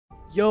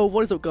Yo,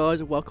 what is up guys,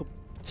 and welcome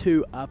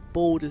to a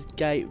Baldurs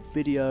Gate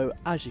video.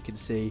 As you can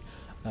see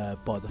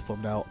by the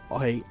thumbnail,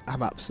 I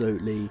am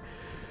absolutely...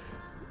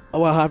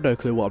 well, I have no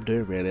clue what I'm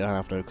doing really. I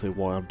have no clue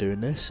why I'm doing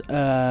this.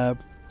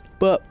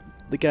 But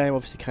the game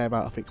obviously came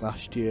out I think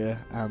last year,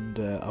 and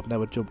I've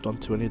never jumped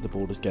onto any of the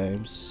Baldurs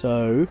games.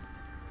 So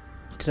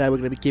today we're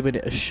going to be giving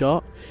it a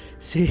shot,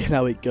 seeing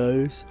how it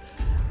goes.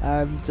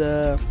 And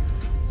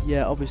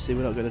yeah, obviously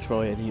we're not going to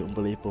try any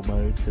unbelievable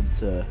mode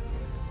since...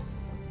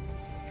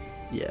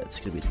 yeah, it's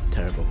going to be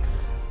terrible.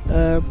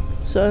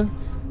 So,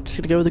 just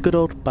going to go with a good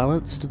old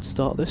balanced and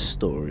start this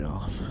story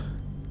off.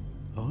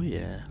 Oh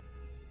yeah.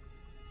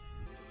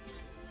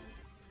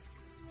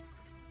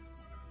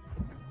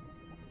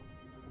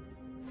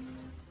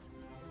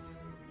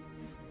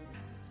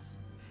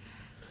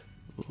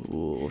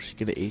 Oh, she's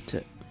going to eat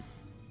it.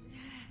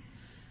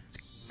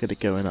 It's going to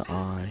go in her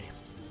eye.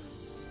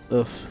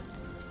 Oof.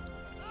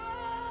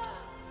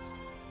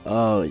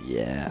 Oh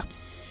yeah.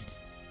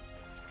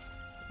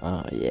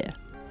 Oh yeah.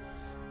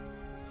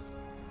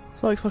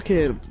 It's like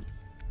fucking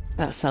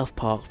that South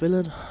Park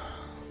villain.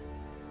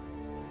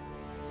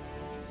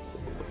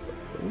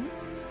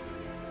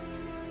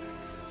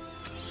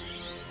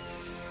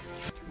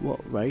 What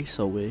race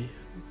are we?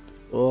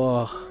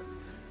 Oh,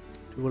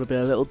 do we want to be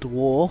a little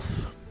dwarf?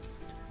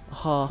 A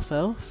half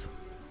elf?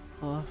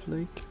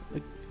 Halfling?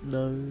 A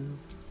gnome?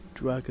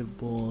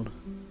 Dragonborn?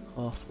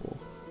 Half orc?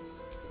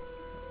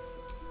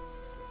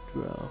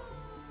 Drow?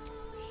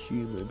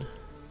 Human?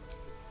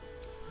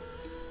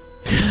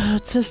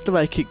 Just to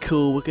make it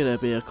cool, we're gonna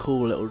be a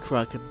cool little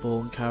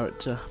Dragonborn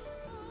character.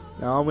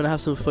 Now I'm gonna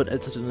have some fun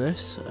editing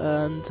this,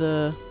 and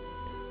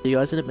see you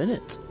guys in a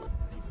minute.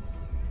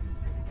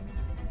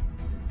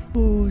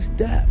 Who's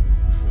that?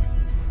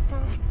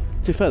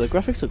 To be fair, the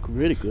graphics look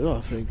really good,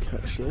 I think,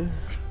 actually.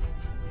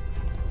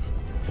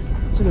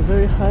 It's like a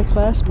very high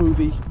class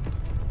movie.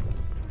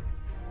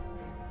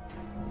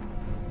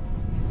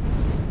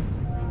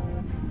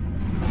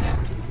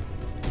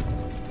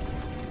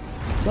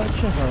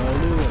 Such a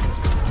hallelujah.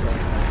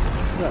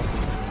 That's the...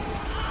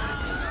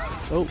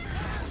 oh.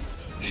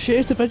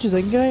 Shit, Avengers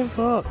Endgame?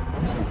 Fuck.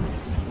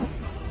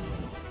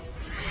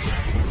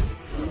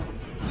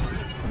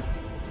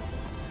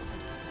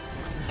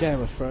 Game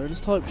of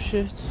Thrones type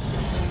shit.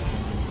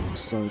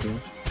 So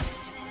good.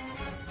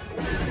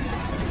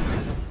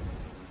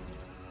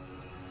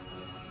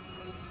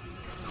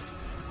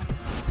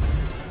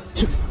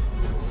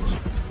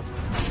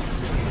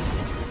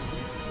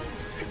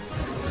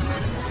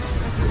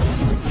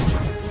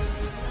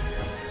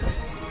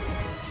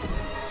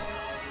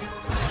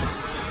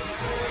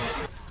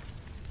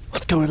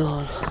 What's going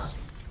on?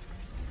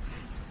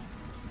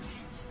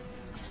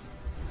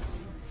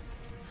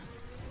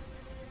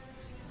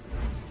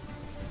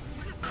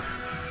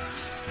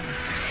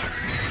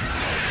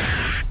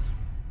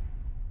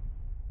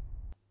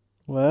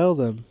 Well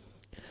then,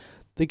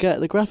 the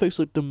graphics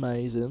looked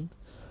amazing.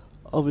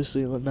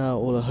 Obviously now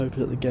all I hope is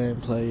that the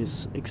gameplay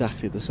is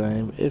exactly the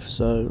same. If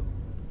so,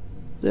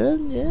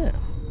 then yeah.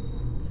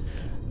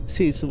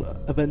 See some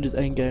Avengers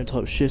Endgame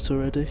type shit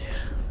already.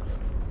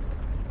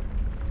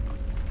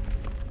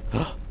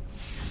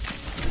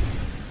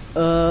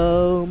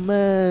 Oh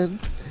man,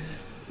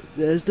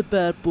 there's the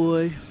bad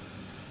boy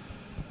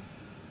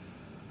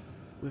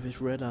with his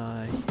red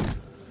eye.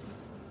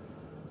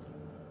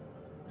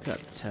 Look at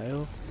that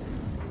tail.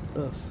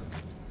 Ugh.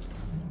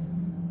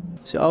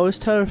 See, I was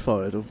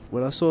terrified of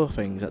when I saw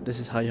things that this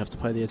is how you have to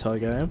play the entire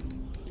game.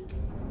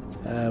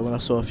 When I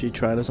saw a few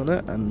trailers on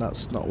it, and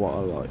that's not what I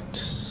liked.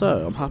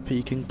 So I'm happy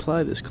you can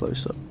play this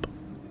close up.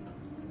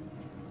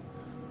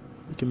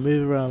 You can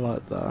move around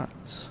like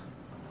that.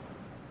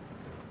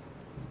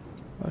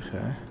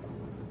 Okay.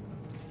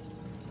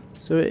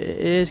 So it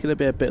is going to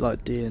be a bit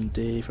like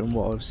D&D from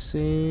what I've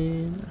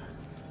seen.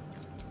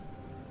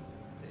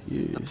 This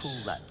is the pool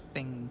that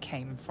thing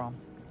came from.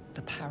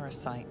 The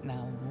parasite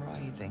now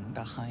writhing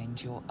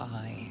behind your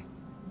eye.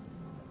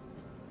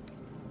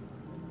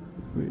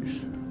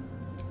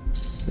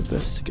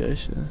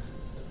 Investigation.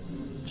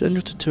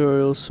 General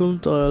tutorial. Some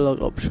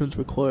dialogue options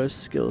require a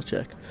skill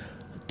check.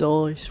 A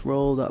dice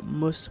roll that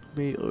must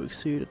meet or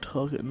exceed a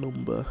target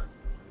number.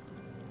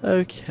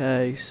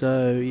 Okay,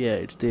 so yeah,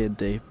 it's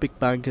D&D. Big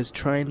Bang has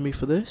trained me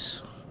for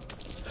this.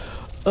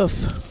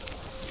 Uff.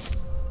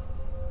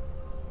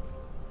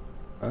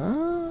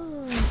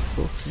 Ah,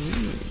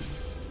 14.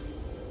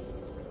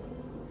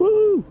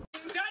 Woo!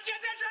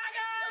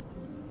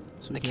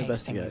 So we The can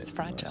casing investigate. is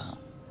fragile. Nice.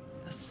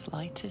 The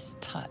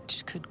slightest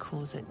touch could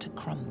cause it to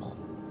crumble.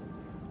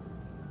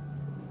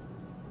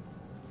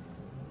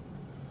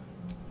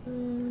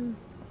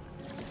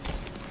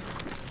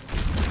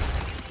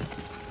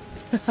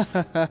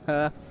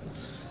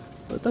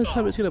 But don't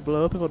tell me it's gonna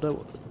blow up if I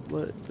don't.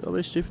 Like, I'm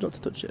really stupid not to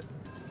touch it.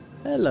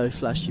 Hello,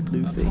 flashy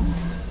blue thing.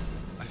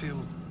 I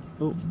feel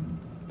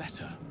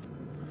better.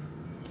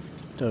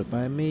 Don't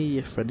mind me,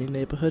 your friendly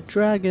neighborhood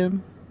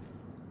dragon.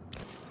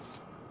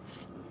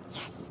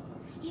 Yes,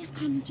 you've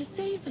come to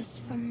save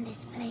us from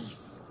this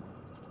place.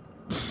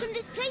 From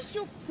this place,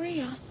 you'll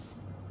free us.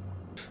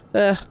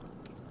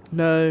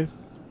 No.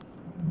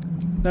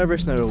 No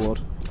risk, no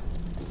reward.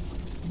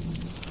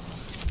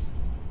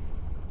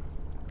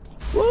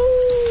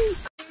 Woo!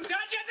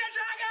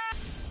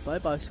 Bye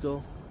bye,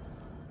 Skull.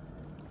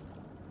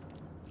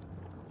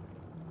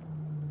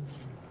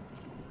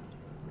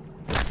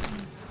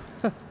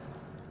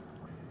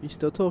 You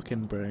still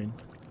talking, brain?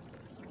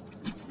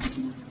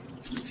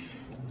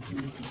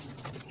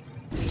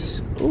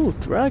 Oh,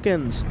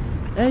 dragons!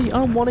 Hey,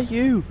 I'm one of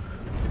you!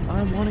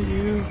 I'm one of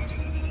you!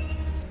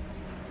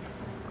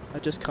 I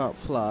just can't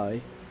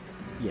fly.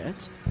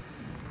 Yet.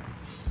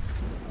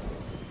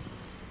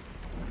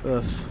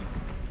 Ugh.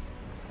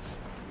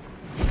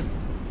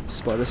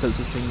 Spider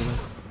senses tingling.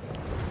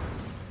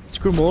 It's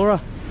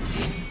Gremora!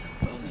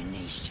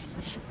 Abomination.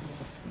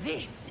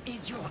 This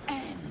is your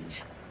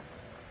end.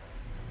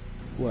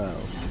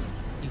 Well.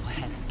 Your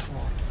head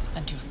throbs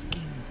and your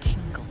skin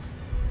tingles.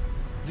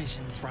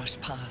 Visions rush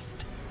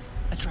past.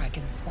 A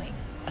dragon's wing,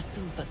 a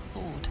silver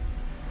sword,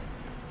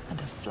 and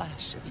a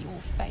flash of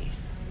your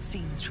face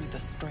seen through the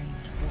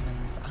strange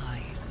woman's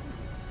eyes.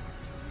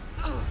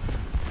 Oh.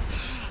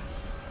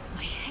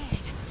 My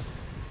head.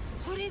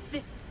 What is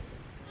this?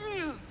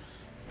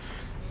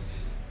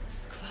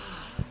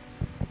 Skvar.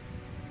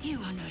 You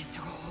are no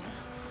thrall.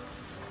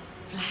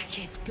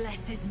 Vlaakith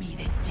blesses me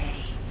this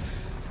day.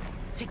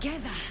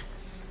 Together,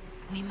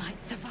 we might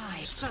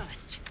survive.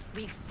 First,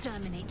 we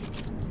exterminate the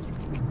imps.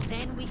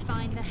 Then we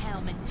find the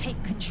helm and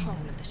take control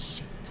of the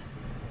ship.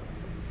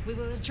 We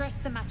will address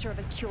the matter of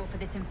a cure for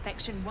this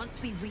infection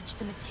once we reach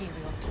the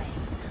material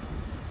plane.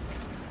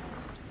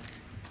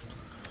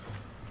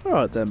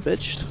 Alright then,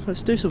 bitch.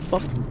 Let's do some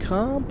fucking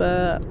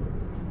combat.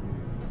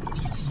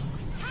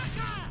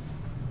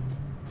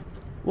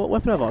 What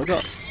weapon have I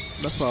got?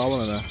 That's what I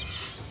want to know.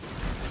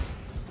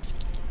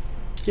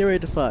 Get ready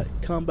to fight.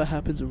 Combat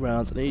happens in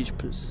rounds and each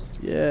person.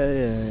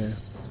 Yeah.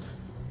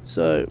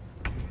 So,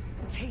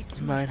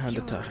 main hand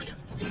attack.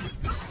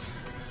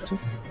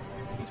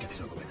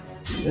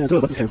 Yeah, I don't know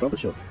where that came from, but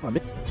sure. I'm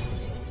in.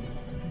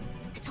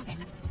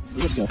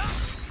 Let's go.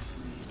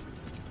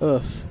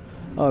 Earth.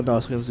 Oh,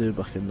 nice. I can zoom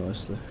back in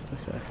nicely.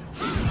 Okay.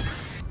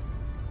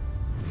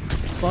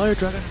 Fire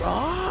dragon.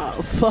 Ah,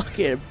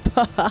 fucking.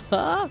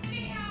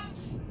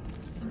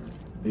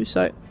 Who's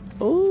say?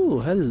 Oh,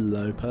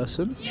 hello,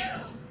 person. You!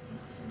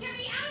 Get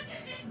me out of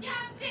this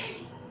damn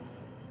thing!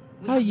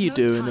 How you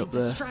doing up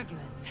there?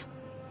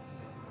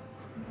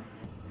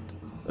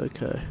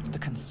 Okay. The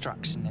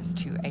construction is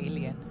too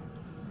alien.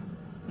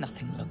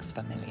 Nothing looks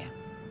familiar.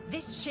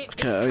 This ship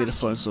Okay, I need to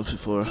find something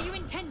for her. Do you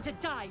intend to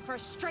die for a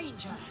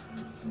stranger?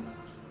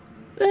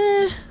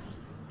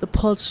 The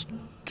pod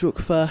struck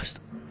fast.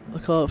 I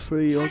can't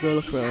free you. I'll go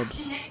look around.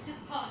 Next to the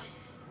pod.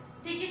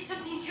 They did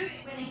something to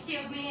it when they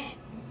sealed me in.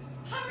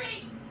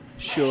 Hurry!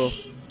 Sure.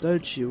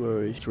 Don't you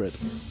worry, Dread.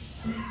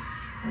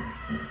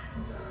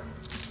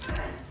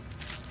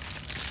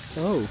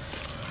 Oh.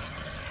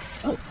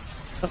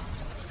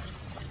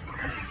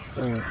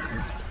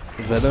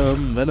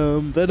 Venom.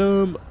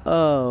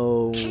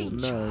 Oh,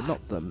 no,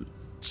 not them.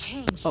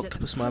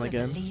 Octopus man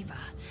again.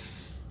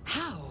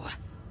 How?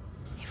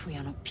 If we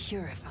are not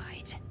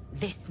purified,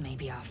 this may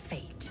be our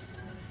fate.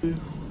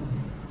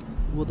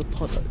 Well, the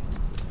pod.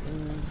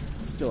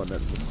 Go on then,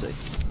 let's see.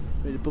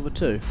 Read above a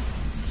 2.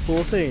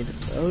 14.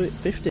 Oh,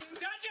 15.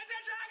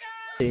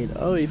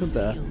 Oh, even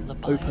better. Feel the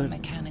Open.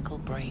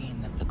 biomechanical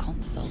brain of the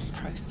console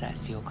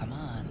process your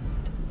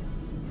command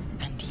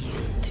and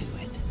yield to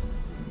it.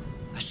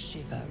 A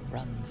shiver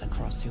runs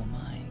across your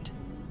mind.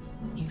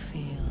 You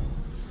feel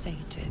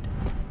sated.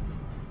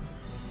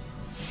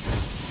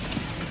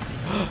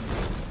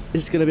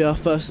 This is going to be our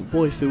first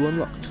waifu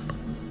unlocked.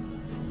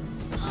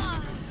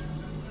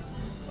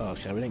 Oh,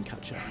 okay, we didn't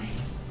catch her.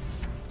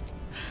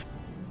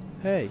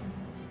 Hey.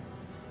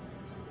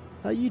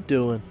 How you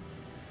doing?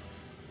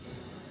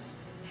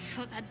 I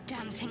thought that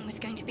damn thing was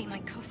going to be my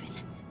coffin.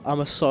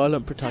 I'm a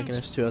silent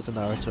protagonist who has a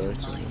narrator. Your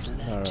mind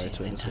lurches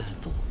into instead. her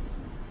thoughts.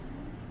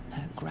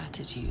 Her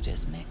gratitude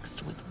is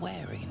mixed with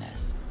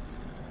wariness,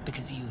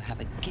 because you have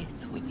a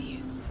Gith with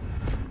you.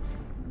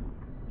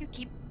 You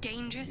keep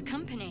dangerous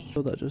company. I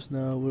saw that just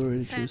now. We're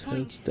already Fair choose point.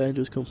 heads.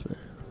 Dangerous company.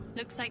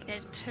 Looks like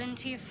there's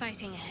plenty of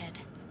fighting ahead.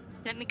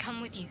 Let me come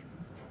with you.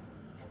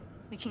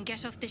 We can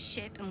get off this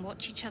ship and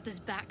watch each other's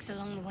backs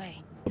along the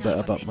way. A bit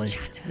about me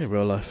in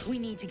real life. We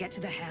need to get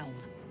to the helm.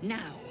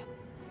 Now.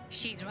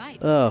 She's right.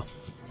 Oh,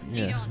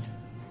 Lead yeah. on.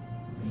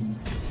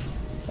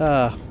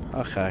 Ah,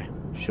 okay,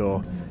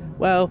 sure.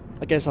 Well,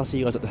 I guess I'll see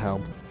you guys at the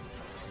helm.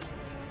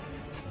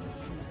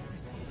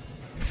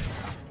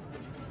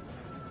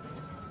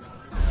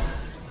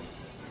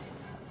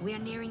 We are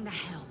nearing the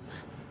helm.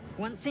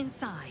 Once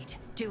inside,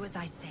 do as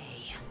I say.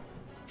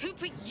 Who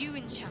put you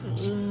in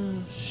charge?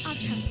 I'll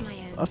trust my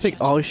own. I think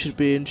judgment. I should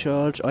be in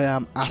charge. I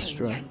am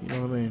Astra, you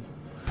know what I mean?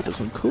 Got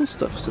some cool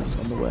stuff since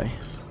on the way.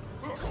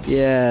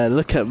 Yeah,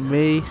 look at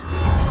me.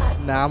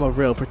 Now I'm a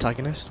real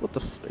protagonist. What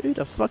the who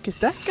the fuck is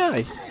that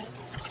guy?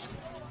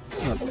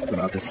 Oh, don't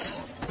know.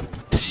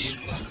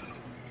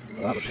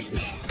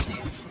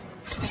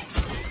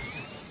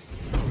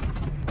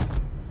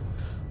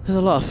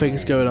 There's a lot of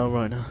things going on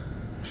right now.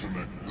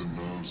 Connect the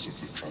nerves of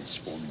the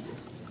transponder.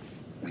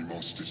 We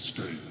must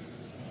escape.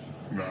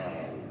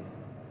 Now.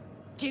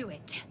 Do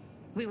it.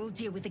 We will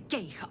deal with the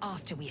gate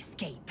after we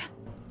escape.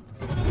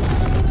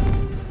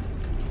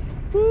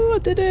 Woo, I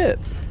did it!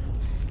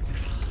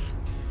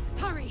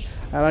 Hurry!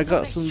 And I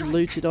got some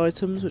looted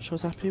items, which I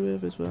was happy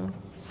with as well.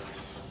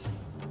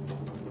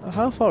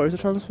 How far is the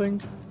trans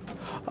thing?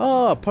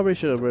 Oh, I probably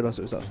should have realised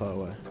it was that far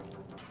away.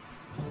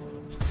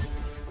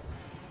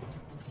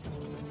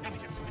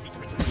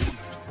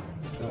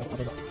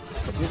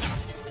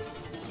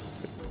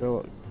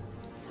 Go.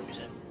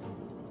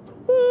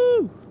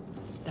 Woo!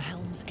 The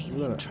helm's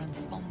alien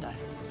transponder.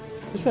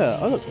 To be fair,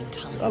 Made it in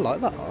time. I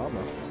like that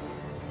armour.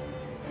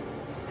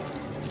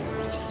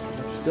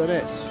 Done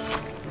it.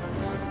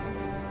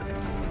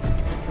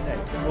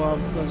 Connect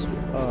 1 plus.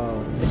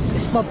 Oh,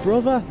 it's my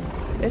brother.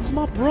 It's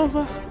my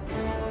brother.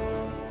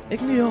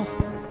 Igneel.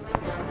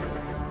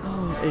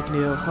 Oh,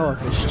 Igneel, how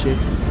I've missed you.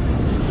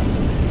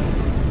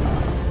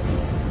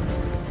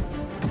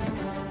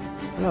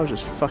 That was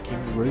just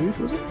fucking rude,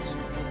 was it?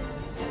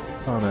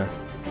 Oh no.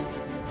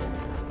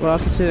 Well, I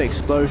can see an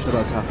explosion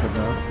about to happen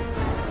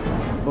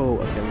now. Oh,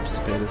 okay, we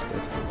disappeared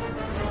instead.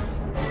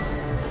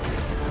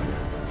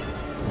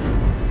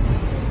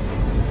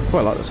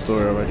 Quite like the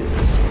story already.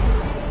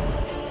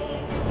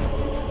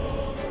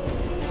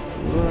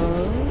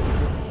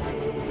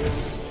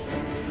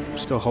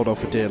 Just gotta hold on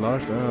for dear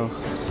life now.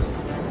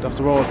 I'd have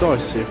to roll a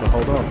dice to see if I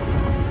hold on.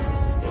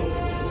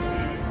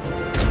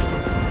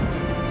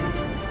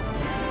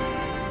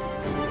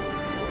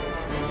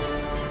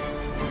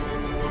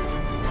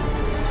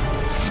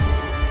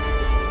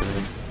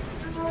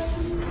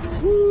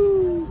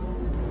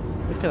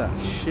 Look at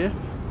that ship.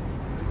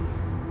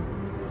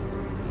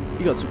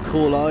 You got some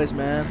cool eyes,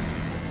 man.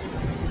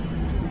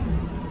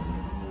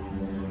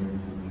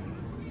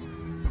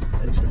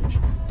 Very strange.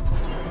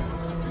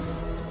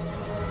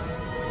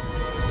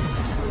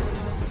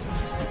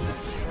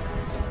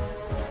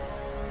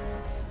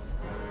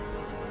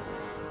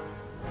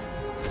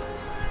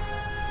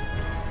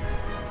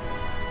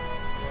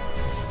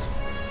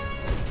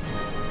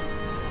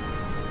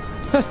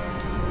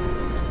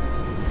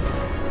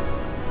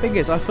 Thing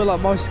is, I feel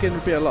like my skin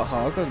would be a lot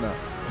harder than that.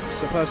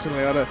 So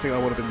personally, I don't think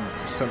I would have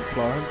been sent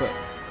flying, but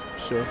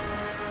sure.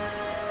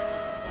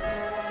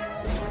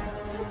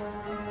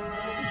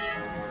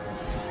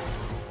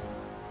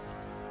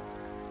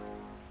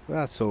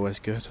 That's always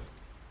good.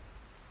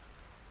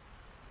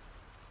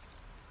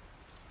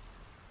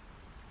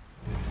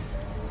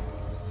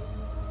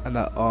 And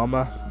that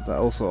armour, that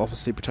also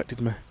obviously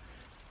protected me.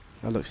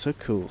 That looks so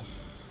cool.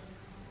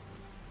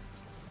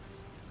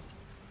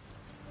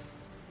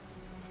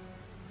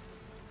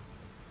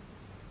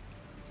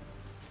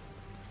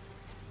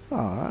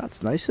 Ah,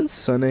 that's nice and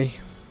sunny.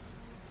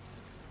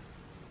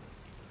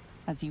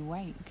 As you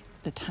wake,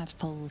 the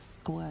tadpole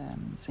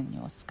squirms in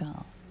your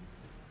skull.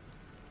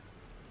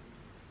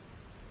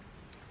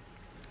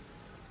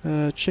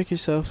 Check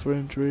yourself for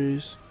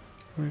injuries.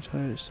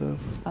 Rotate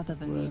yourself. Other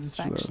than the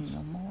infection,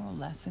 you're more or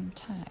less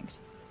intact.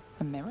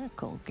 A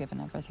miracle,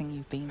 given everything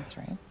you've been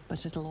through.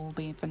 But it'll all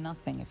be for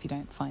nothing if you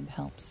don't find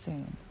help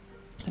soon.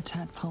 The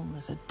tadpole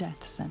is a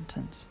death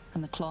sentence,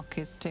 and the clock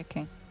is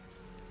ticking.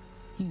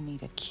 You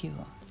need a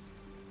cure.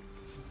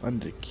 I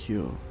need a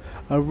cure.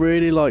 I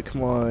really like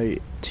my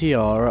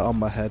tiara on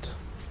my head.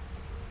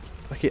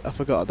 I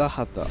forgot that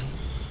had that.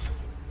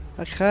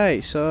 Okay,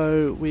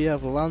 so we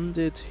have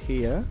landed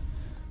here.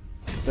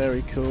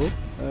 Very cool.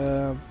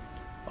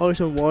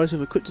 Item wise,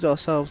 we've equipped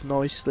ourselves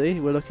nicely.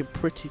 We're looking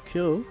pretty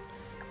cool.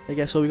 I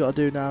guess all we got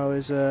to do now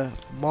is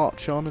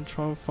march on and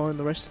try and find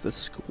the rest of the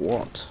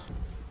squad.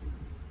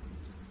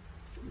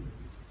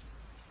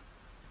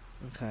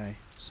 Okay,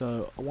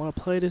 so I want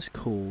to play this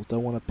cool.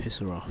 Don't want to piss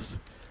her off.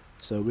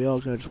 So we are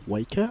going to just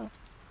wake her,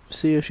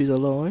 see if she's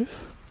alive.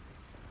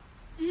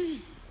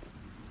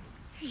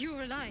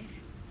 You're alive.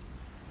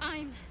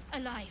 I'm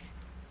alive.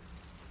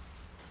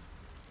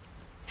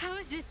 How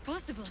is this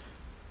possible?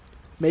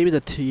 Maybe the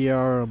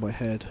tiara on my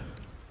head.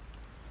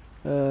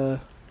 I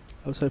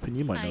was hoping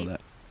you might know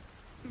that.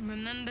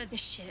 Remember the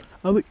ship.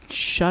 Oh, it's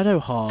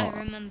Shadowheart. I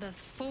remember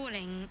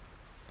falling.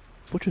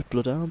 Thought it was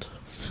Bloodhound.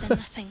 Then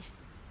nothing.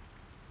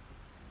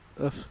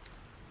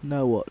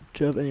 Now what?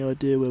 Do you have any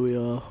idea where we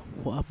are?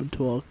 What happened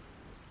to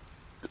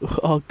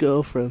our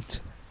girlfriend?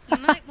 You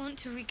might want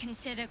to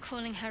reconsider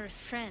calling her a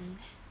friend.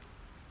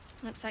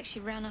 Looks like she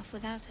ran off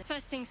without it.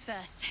 First things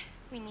first.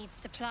 We need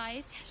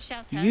supplies,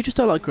 shelter. You just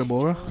don't like and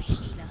most of Gremora. all, a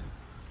healer.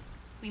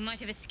 We might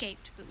have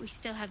escaped, but we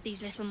still have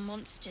these little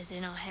monsters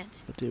in our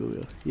heads. I do. We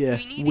will. Yeah.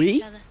 We need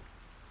each other,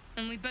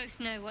 and we both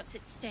know what's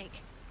at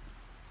stake.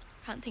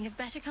 Can't think of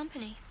better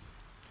company.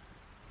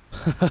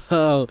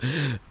 Oh,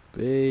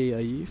 B, are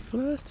you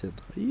flirting?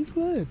 Are you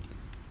flirting?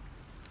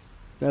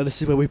 No,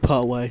 this is where we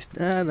part ways.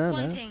 No.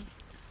 One thing,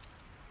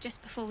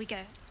 just before we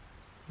go.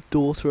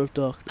 Daughter of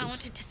Darkness. I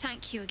wanted to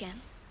thank you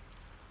again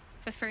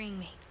for freeing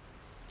me.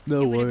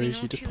 No It would have been worries,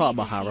 all you're just too part of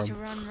my easy for you to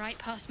harem. run right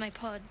past my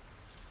pod,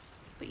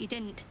 but you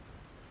didn't.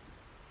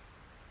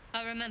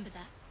 I'll remember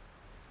that.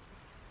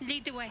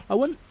 Lead the way.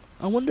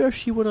 I wonder if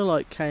she would have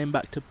like came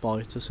back to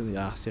bite us in the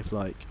ass if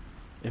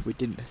we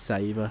didn't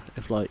save her.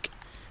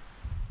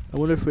 I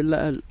wonder if we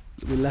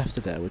left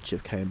her there, would she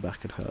have came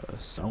back and hurt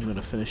us? I'm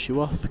gonna finish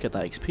you off, get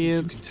that XP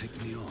in. You can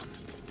take me on.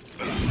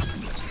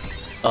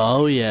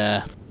 Oh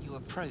yeah. You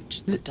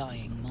approach the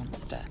dying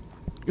monster.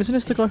 Isn't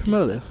this the guy from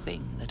earlier? The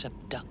thing that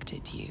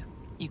abducted you.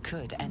 You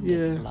could end Yeah.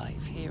 its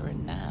life here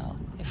and now,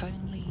 if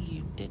only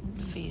you didn't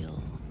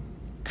feel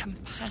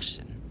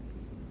compassion.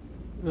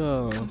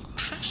 Oh.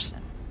 Compassion.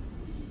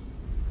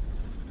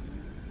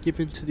 Give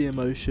in to the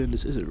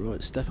emotions, isn't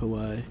right, step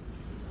away.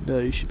 No,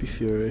 you should be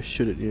furious,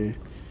 shouldn't you?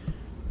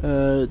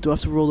 Do I have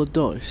to roll the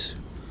dice?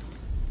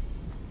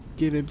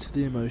 Give in to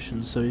the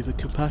emotions, so either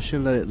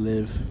compassion, let it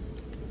live.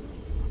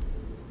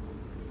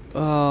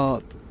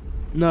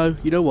 No,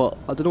 you know what?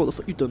 I don't know what the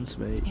fuck you've done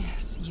to me.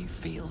 Yes, you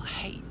feel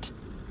hate,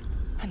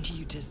 and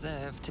you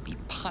deserve to be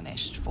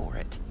punished for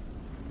it.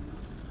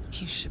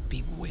 You should be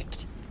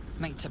whipped,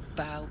 made to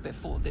bow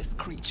before this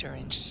creature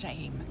in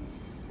shame.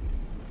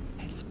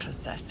 It's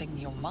possessing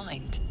your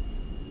mind,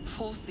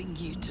 forcing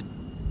you to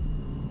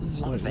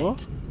love Wait,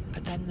 what? it,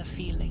 but then the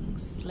feeling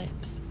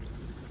slips.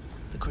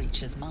 The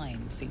creature's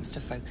mind seems to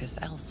focus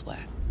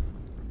elsewhere.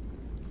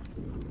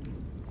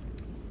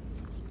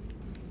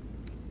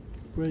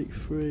 Break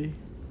free.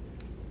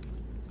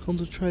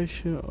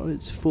 Concentration on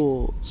its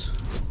thoughts.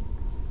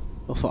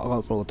 Oh fuck, I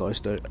can't roll the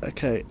dice though.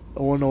 Okay,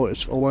 I wanna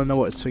know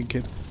what it's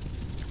thinking.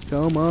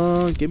 Come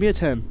on, give me a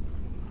 10.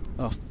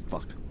 Oh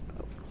fuck.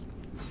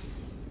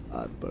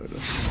 Add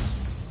bonus.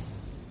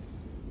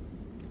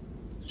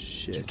 You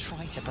Shit.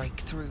 try to break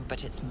through,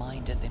 but its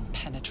mind is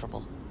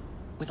impenetrable.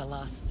 With a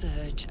last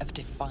surge of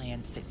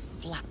defiance, it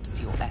slaps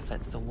your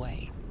efforts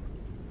away.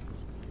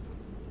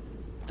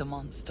 The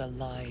monster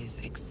lies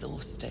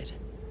exhausted,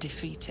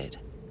 defeated.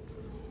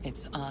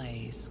 Its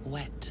eyes,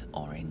 wet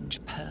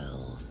orange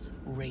pearls,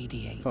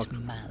 radiate Fuck.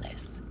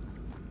 malice.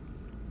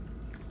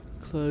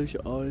 Close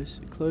your eyes.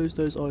 Close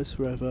those eyes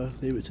forever.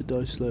 Leave it to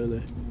die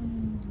slowly.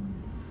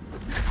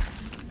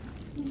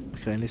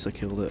 Okay, at least I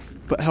killed it.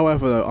 But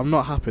however though, I'm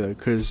not happy though,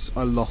 because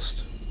I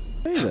lost.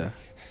 Hey there.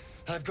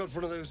 I've got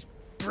one of those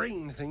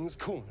brain things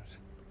cornered.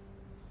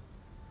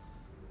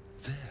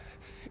 There,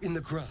 in the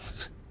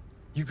grass.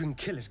 You can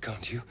kill it,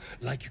 can't you?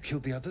 Like you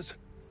killed the others?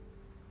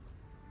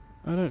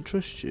 I don't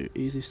trust you.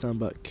 Easy stand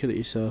back, kill it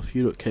yourself.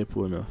 You look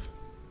capable enough.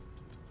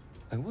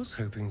 I was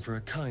hoping for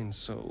a kind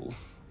soul.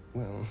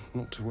 Well,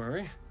 not to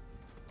worry.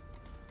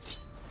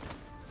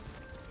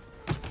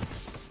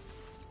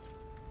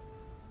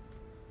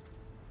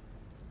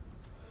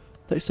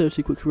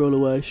 Dexterity, quick roll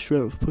away.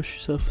 Strength, push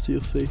yourself to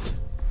your feet.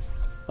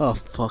 Oh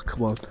fuck,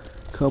 come on.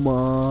 Come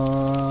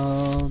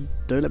on.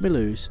 Don't let me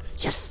lose.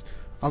 Yes!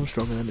 I'm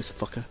stronger than this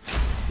fucker.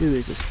 Who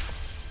is this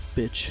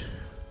bitch?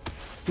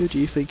 Who do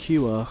you think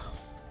you are?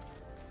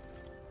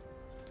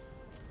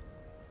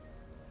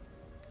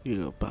 You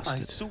little I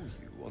bastard. saw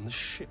you on the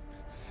ship,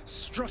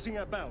 strutting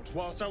about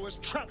whilst I was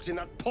trapped in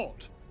that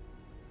pod.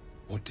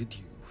 What did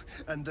you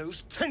and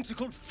those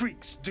tentacled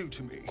freaks do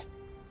to me?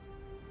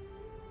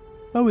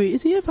 Oh wait,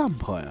 is he a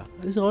vampire?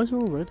 His eyes are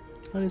all red.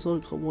 And his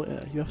eyes got white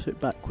hair. You have to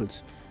hit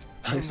backwards.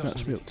 They I'm not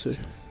snatched an me up too.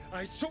 idiot.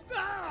 I saw.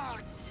 Ah!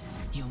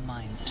 Your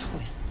mind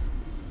twists.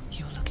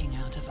 You're looking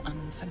out of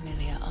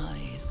unfamiliar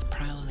eyes,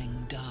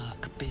 prowling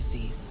dark,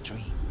 busy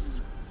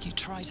streets. You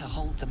try to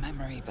hold the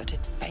memory, but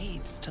it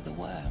fades to the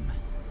worm.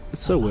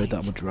 It's so The weird that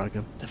light, I'm a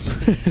dragon. The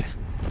fear.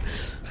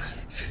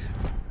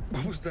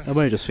 What was that? I'm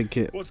only just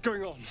thinking What's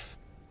going on?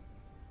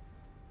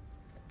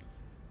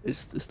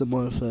 it's the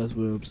mind affairs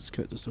worms. It's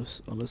connected to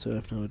us. Honestly, I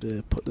have no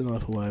idea. Put the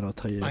knife away and I'll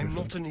tell you I'm everything.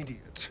 not an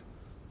idiot.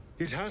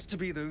 It has to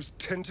be those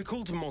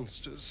tentacled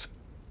monsters.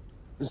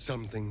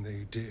 Something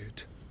they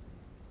did.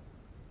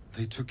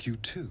 They took you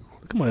too.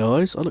 Look at my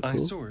eyes. I look I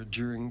cool. saw it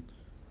during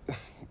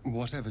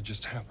whatever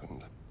just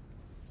happened.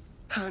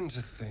 And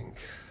to think,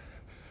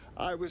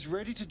 I was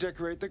ready to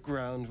decorate the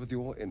ground with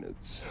your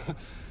innards.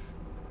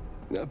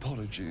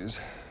 Apologies.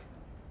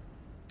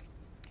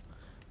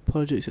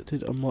 Apology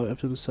accepted. I might have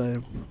done the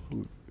same.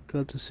 I'm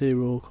glad to see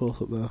we're all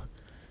caught up now.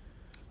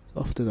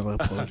 Often I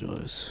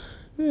apologise.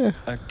 Yeah.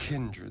 A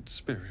kindred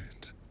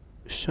spirit.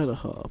 Shadow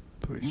Heart.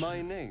 Pretty sure.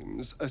 My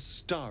name's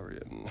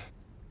Astarion.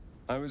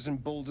 I was in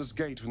Baldurs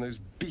Gate when those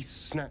beasts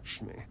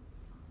snatched me.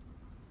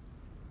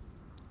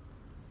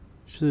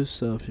 Should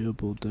yourself, you're a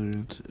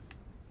Baldurian too.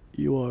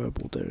 You are a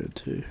Baldurian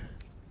too.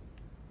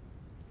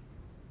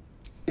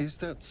 Is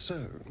that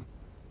so?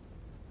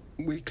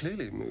 We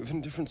clearly move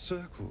in different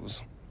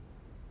circles.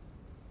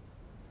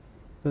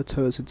 They'll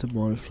turn us into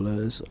mind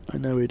flayers. I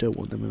know we don't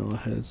want them in our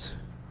heads.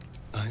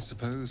 I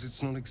suppose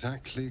it's not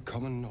exactly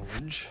common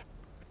knowledge.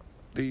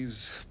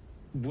 These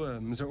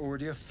worms are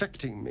already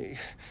affecting me.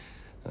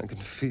 I can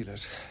feel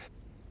it.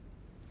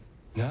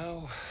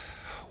 Now,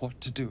 what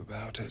to do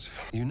about it?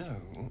 You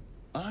know,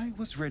 I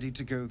was ready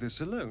to go this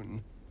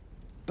alone.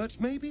 But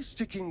maybe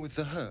sticking with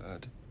the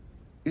herd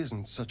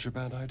isn't such a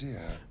bad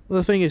idea. Well,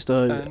 the thing is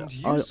though, And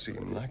you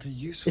seem like a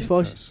useful if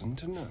I- person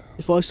to know.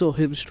 if I saw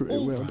him strutting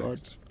All around,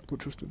 right. I would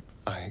trust him.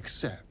 I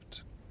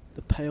accept.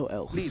 The pale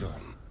elf. Lead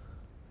on.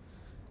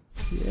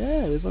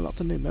 Yeah, we've unlocked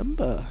a new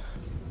member.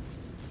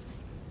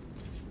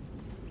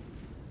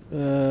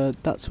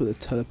 That's where the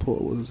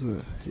teleporter was, isn't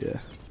it? Yeah.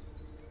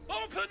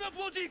 Open the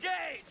bloody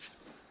gate!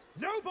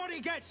 Nobody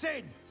gets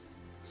in!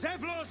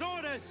 Zevlor's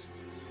orders!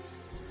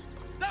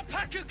 That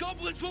pack of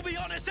goblins will be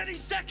on us any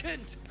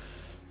second!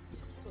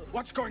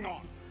 What's going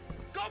on?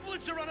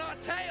 Goblins are on our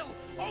tail!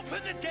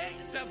 Open the gate,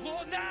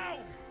 Zevlor, now!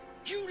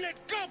 You let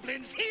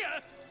goblins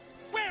here?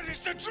 Where is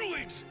the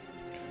druid?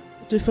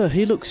 To be fair,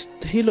 he looks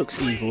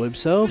evil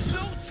himself. There's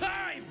no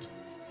time!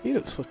 He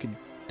looks fucking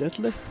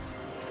deadly.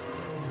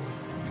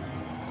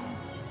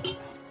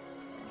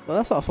 Well,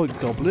 that's not a fucking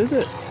goblin, is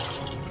it?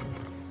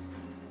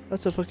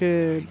 That's a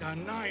fucking... The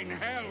nine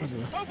hells!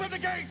 Open the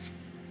gate!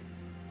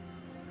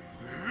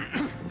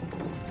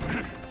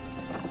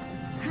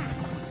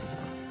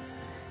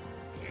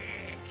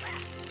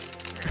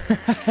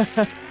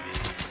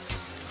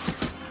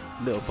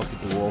 Little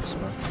fucking dwarfs,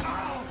 man.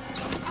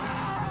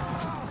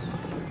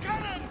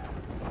 Cannon!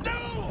 No!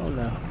 Oh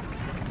no.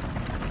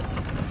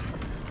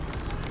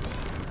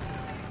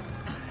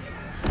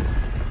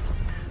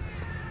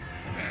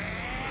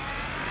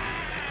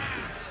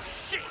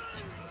 Shit!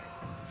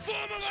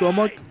 Form a So am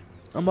line!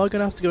 I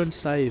gonna have to go and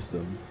save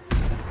them?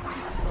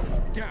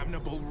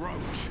 Damnable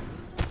roach!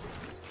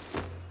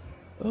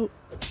 Oh,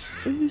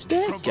 who's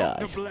that Provoke guy?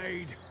 the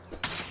blade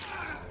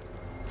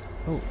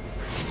Oh,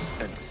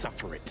 and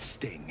suffer its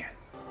sting.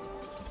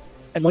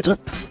 and my turn.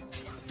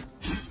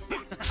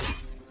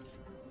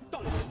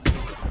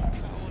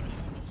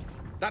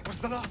 That was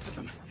the last of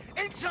them.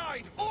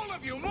 Inside! All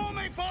of you! More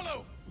may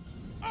follow!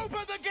 Open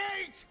the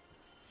gate!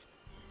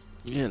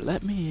 Yeah,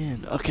 let me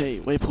in. Okay,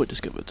 waypoint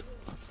discovered.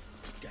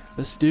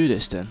 Let's do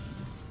this then.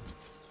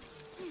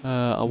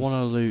 I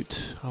wanna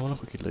loot. I wanna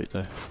quickly loot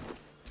though.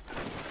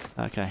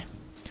 Okay.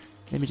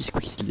 Let me just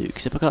quickly loot,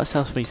 because if I got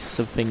some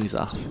things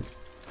off.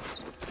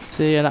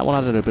 See, and that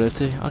one had an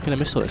ability. I can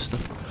miss all this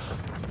stuff.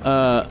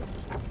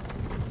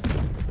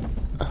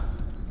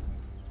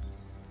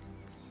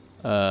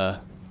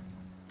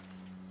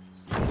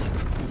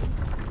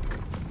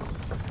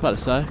 About to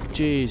say,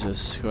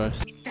 Jesus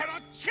Christ. There are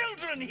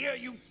children here,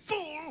 you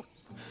fool!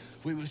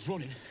 We was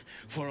running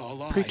for our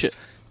lives. Preach it.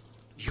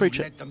 You Preach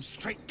it. led them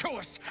straight to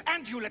us,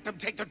 and you let them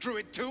take the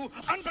druid too?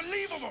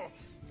 Unbelievable!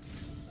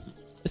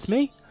 It's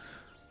me?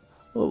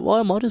 Well, why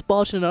am I just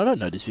barging in? I don't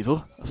know these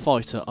people. A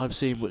fighter. I've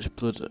seen much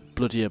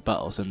bloodier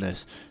battles than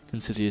this.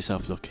 Consider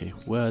yourself lucky.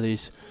 Where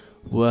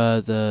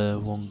the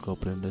one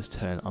goblin, there's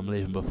 10. I'm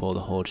leaving before the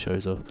horde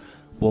shows up.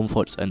 One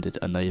fight just ended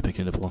and now you're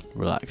picking another one.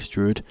 Relax,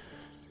 druid.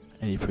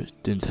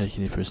 Didn't take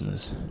any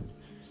prisoners.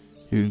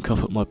 You can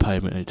cough up my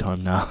payment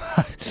anytime now.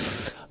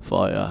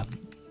 Fire.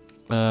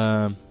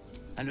 And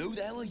who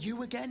the hell are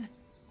you again?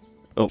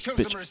 Oh, Show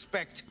bitch. some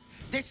respect.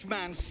 This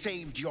man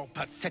saved your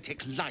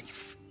pathetic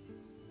life.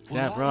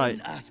 Yeah, right. I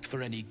didn't ask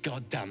for any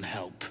goddamn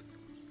help.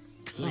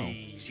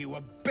 Please, you were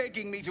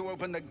begging me to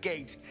open the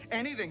gate.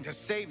 Anything to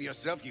save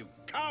yourself, you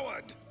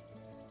coward!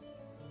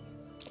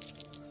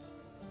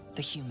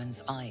 The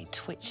human's eye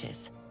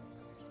twitches.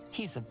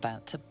 He's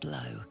about to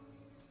blow.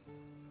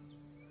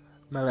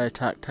 Melee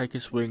attack, take a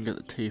swing at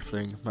the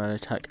tiefling. Melee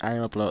attack,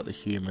 aim a blow at the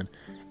human.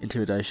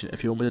 Intimidation,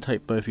 if you want me to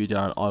take both of you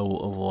down, I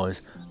will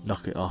otherwise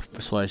knock it off.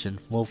 Persuasion,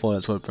 more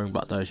violence won't bring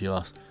back those you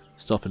lost.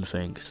 Stop and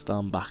think,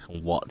 stand back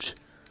and watch.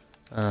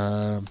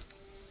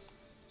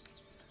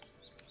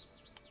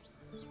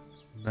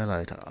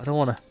 Melee attack, I don't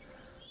want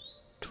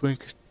to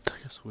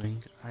take a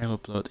swing, aim a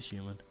blow at the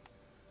human.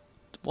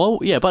 Well,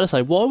 yeah, about to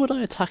say, why would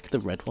I attack the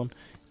red one?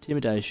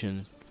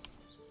 Intimidation,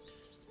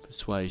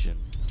 persuasion.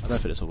 I don't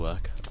think this will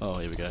work. Oh,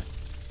 here we go.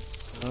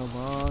 Come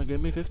on,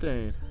 give me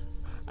 15.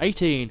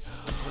 18.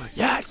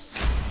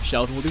 Yes!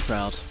 Sheldon will be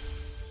proud.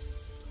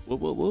 Whoa,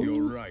 whoa, whoa.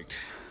 You're right.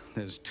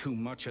 There's too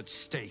much at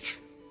stake.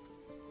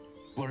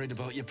 Worried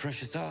about your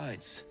precious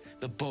hides,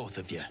 the both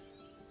of you.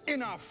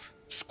 Enough!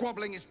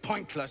 Squabbling is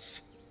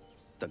pointless.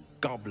 The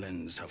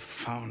goblins have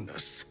found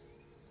us.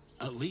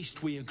 At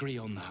least we agree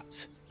on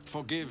that.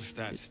 Forgive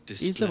that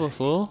display. He's level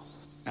 4.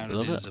 I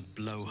love Aradin's it. a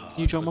blowhard,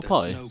 You join my but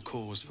party? there's no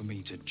cause for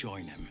me to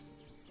join him.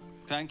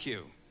 Thank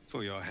you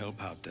for your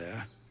help out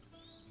there.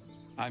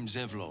 I'm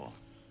Zevlor.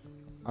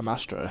 I'm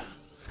Astro.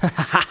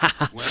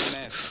 Well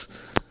met.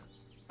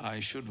 I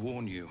should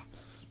warn you,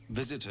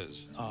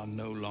 visitors are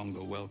no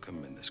longer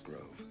welcome in this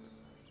grove.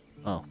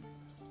 Oh.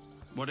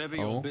 Whatever Oh.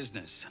 your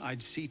business,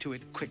 I'd see to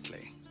it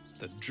quickly.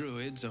 The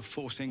druids are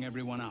forcing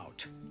everyone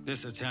out.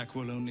 This attack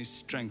will only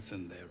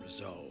strengthen their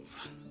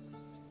resolve.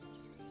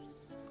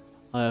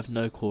 I have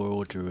no core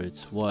or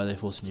druids. Why are they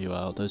forcing you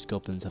out? Those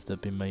goblins, have there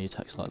been many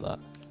attacks like that?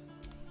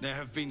 There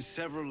have been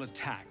several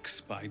attacks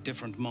by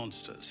different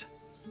monsters.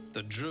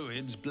 The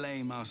druids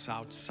blame us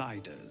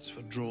outsiders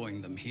for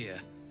drawing them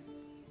here.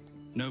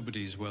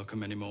 Nobody's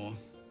welcome anymore.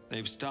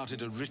 They've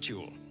started a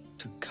ritual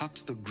to cut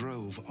the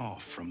grove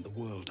off from the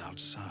world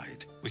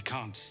outside. We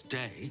can't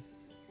stay,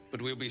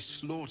 but we'll be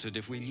slaughtered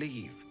if we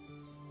leave.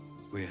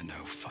 We're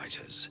no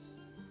fighters.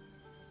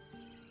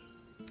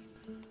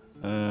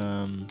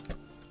 I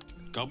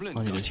Goblin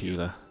need a got you.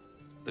 healer.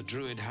 The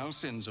druid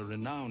Halsin's a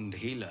renowned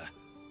healer.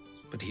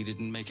 but he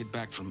didn't make it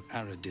back from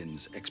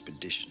Aradin's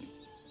expedition.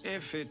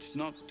 If it's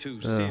not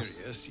too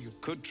serious, you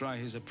could try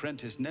his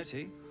apprentice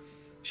Nettie.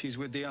 She's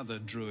with the other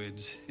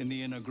druids in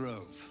the Inner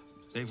Grove.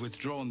 They've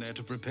withdrawn there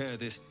to prepare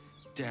this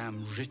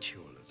damn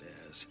ritual of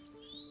theirs.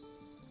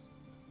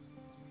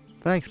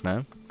 Thanks,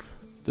 man.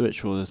 The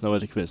ritual, there's no way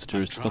to convince the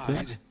tourists to stop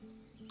it.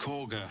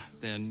 Korga,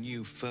 their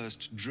new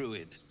first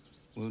druid,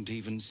 won't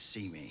even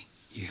see me.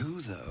 You,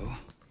 though...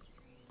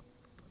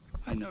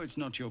 I know it's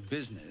not your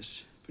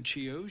business, but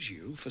she owes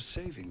you for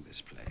saving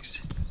this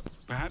place.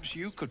 Perhaps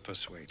you could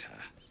persuade her.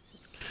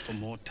 For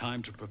more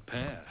time to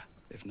prepare,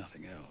 if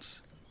nothing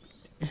else.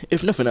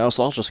 If nothing else,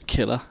 I'll just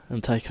kill her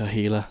and take her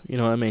healer. You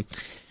know what I mean?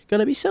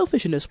 Gonna be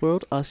selfish in this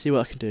world. I'll see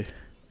what I can do.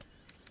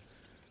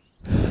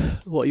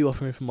 What are you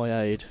offering for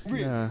my aid?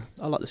 Nah,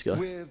 I like this guy.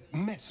 We're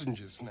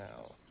messengers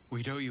now.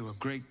 We'd owe you a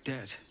great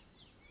debt.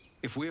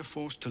 If we're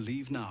forced to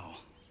leave now,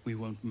 we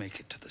won't make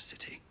it to the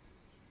city.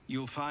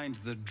 You'll find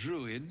the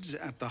druids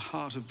at the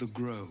heart of the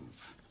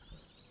grove.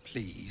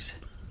 Please,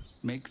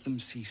 make them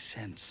see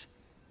sense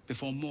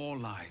before more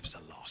lives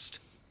are lost.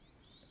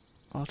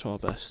 I'll try my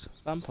best.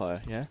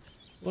 Vampire, yeah?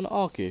 You wanna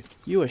argue?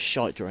 You were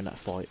shite during that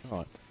fight.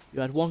 Alright.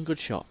 You had one good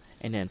shot,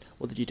 and then,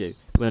 what did you do? You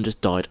went and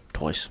just died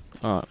twice.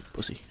 Alright,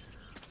 pussy.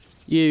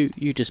 You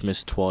just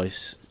missed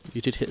twice.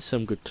 You did hit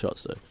some good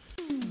shots, though.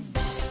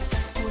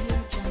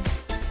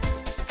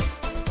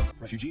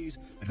 Refugees,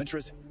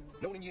 adventurers,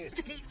 no one in years.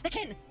 Just leave the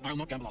kin. I'll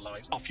not gamble our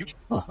lives, our future.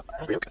 Oh,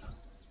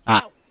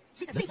 ah.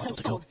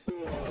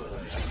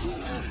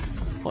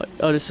 Right.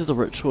 Oh, this is the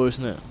ritual,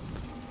 isn't it?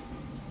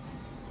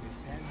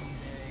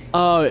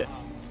 Oh,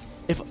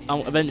 if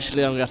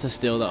eventually I'm gonna have to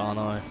steal that, aren't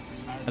I?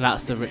 And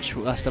that's the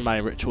ritual. That's the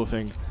main ritual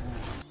thing.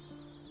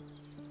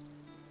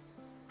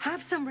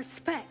 Have some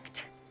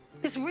respect.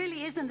 This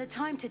really isn't the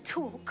time to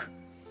talk.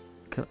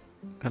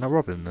 Can I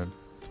rob him then?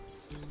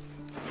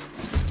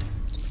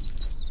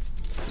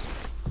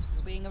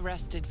 You're being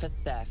arrested for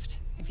theft.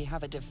 If you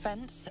have a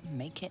defense,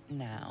 make it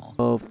now.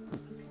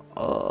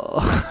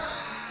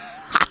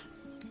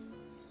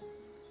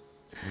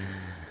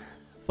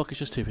 Fuck, it's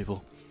just two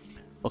people.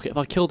 Okay, if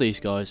I kill these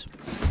guys,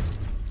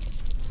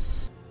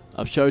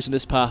 I've chosen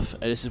this path,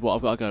 and this is what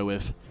I've got to go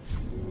with.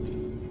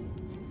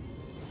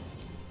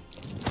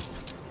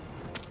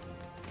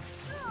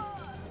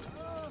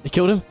 You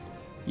killed him?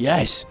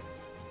 Yes!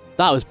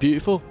 That was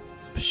beautiful.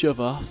 Shove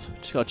off.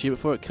 Just got to achieve it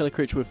for it. Kill a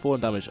creature with 4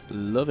 damage.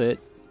 Love it.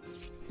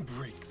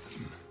 Break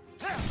them.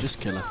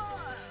 Just kill her.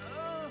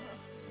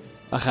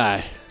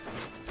 Okay.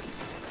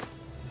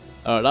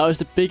 Alright, that was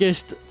the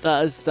biggest...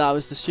 That was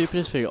the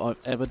stupidest thing I've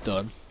ever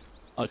done.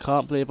 I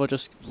can't believe I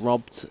just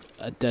robbed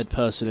a dead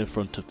person in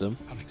front of them.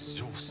 I'm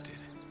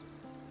exhausted.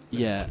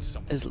 Yeah,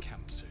 as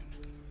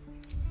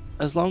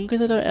long as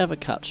they don't ever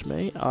catch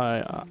me,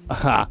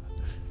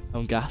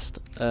 I'm gassed.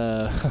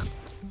 That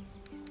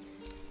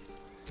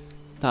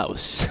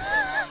was...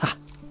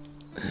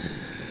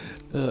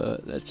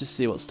 let's just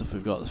see what stuff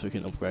we've got so we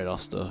can upgrade our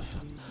stuff.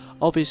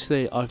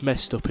 Obviously, I've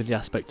messed up in the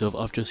aspect of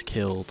I've just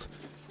killed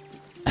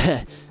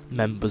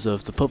members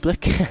of the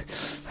public.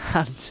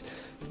 And,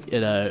 you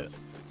know,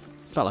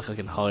 it's not like I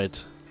can hide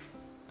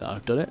that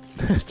I've done it.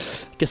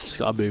 Guess I've just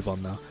got to move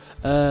on now.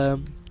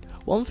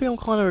 One thing I'm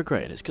kind of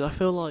regretting is because I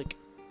feel like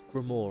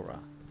Gremora,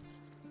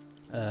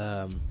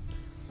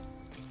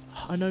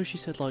 I know she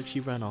said like she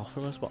ran off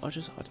from us, but I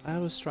just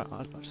have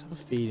a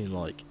feeling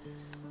like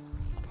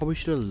I probably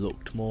should have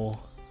looked more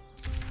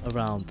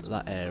around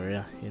that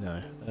area, you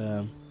know.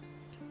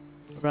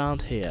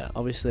 Around here,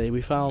 obviously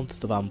we found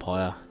the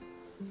vampire,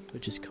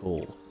 which is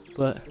cool,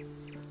 but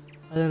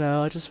I don't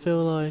know, I just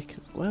feel like,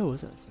 where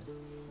was it?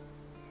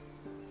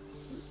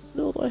 Was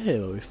it all the way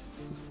here where we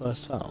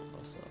first found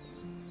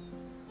ourselves?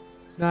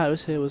 No, it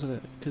was here, wasn't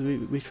it?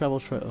 Because we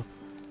travelled straight up.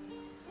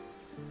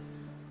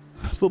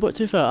 But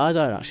to be fair, I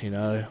don't actually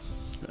know.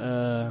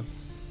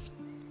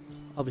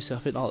 Obviously, I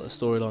think all the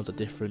storylines are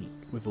different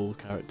with all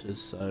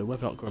characters, so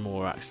whether or not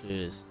Gremora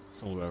actually is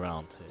somewhere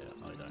around here,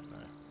 I don't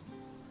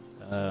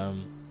know.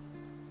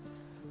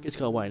 Just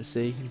gotta wait and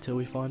see until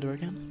we find her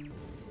again.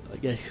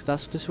 Yeah,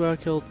 this is where I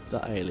killed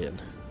that alien.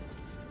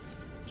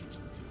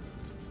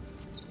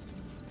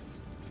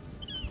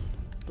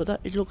 But that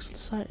it looks the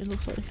same. It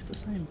looks like it's the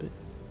same bit.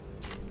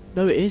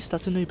 No, it is.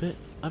 That's a new bit.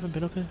 I haven't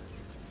been up here.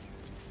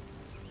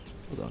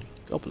 Hold on,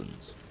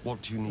 goblins.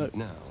 What do you need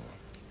now?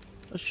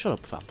 Oh, shut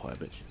up, vampire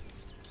bitch.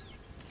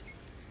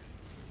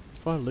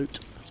 Try and loot.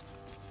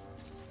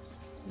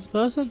 This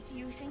person?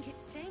 You think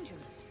it's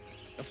dangerous?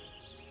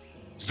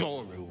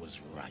 Zoru was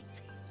right.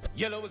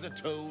 Yellow as a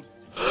toad.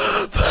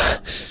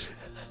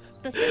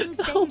 The thing's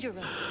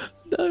dangerous.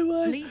 No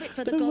way. Leave it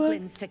for the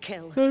goblins to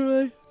kill. No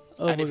way.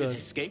 Oh and my if god. it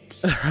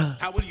escapes,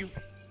 how will you...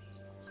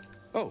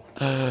 Oh,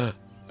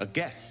 a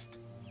guest.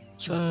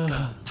 Your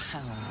skull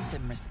pounds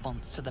in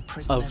response to the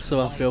prisoner's so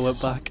I feel went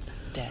back.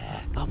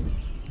 Stare. I'm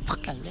Her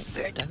fucking lips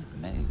sick.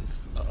 don't move.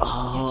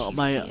 Oh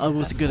mate, I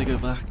wasn't gonna go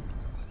back.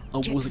 I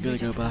wasn't gonna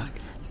go back.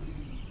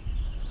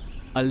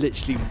 I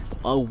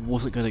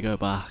wasn't gonna go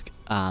back,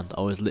 and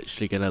I was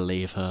literally gonna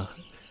leave her.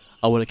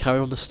 I would have carried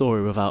on the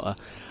story without her,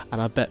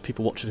 and I bet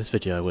people watching this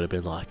video would have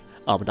been like,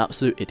 I'm an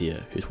absolute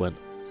idiot who's went,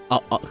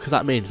 because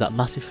that means that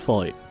massive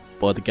fight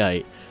by the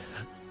gate,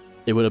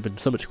 it would have been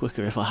so much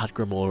quicker if I had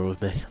Gremora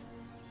with me.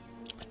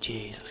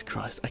 Jesus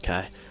Christ,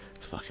 okay,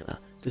 fucking hell.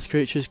 This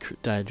creature's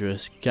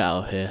dangerous, get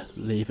out of here,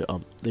 leave it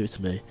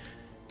to me.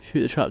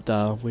 Shoot the trap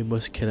down, we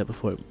must kill it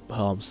before it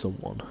harms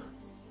someone.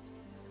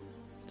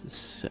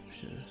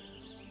 Deception.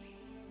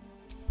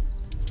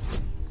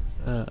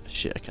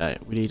 Shit, okay,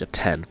 we need a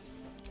 10.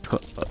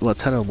 Well,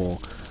 10 or more.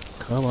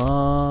 Come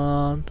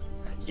on.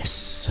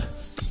 Yes.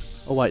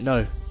 Oh wait,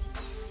 no.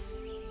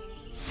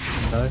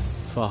 No?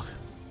 Fuck.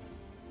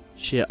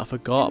 Shit, I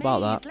forgot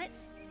about that.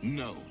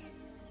 No.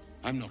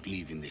 I'm not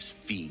leaving this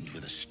fiend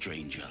with a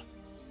stranger.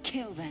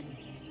 Kill them.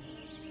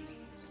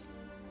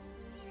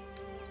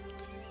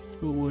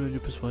 Who would your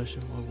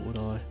persuasion? Why would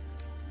I?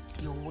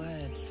 Your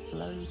words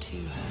flow to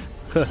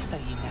her, though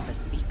you never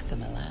speak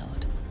them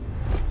aloud.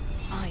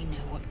 I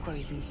know what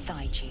grows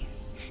inside you,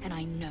 and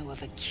I know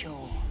of a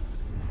cure.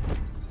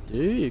 Do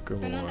you,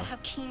 Gremora? Remember how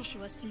keen she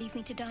was to leave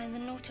me to die in the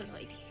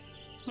Nautiloid?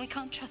 We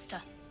can't trust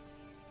her.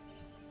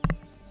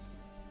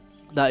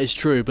 That is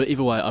true, but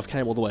either way, I've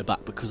came all the way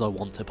back because I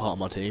wanted part of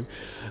my team.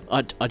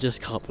 I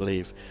just can't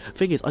believe.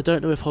 Thing is, I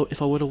don't know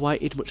if I would have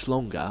waited much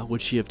longer,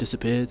 would she have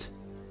disappeared?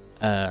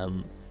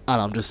 And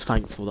I'm just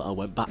thankful that I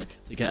went back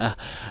to get her.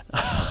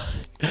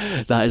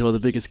 That is one of the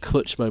biggest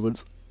clutch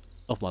moments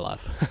of my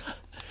life.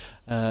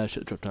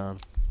 Should have dropped down.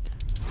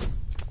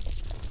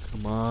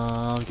 Come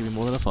on, give me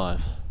more than a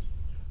 5.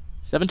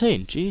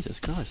 17, Jesus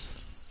Christ.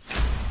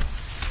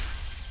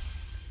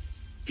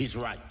 He's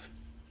right.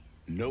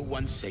 No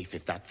one's safe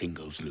if that thing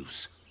goes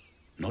loose.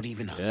 Not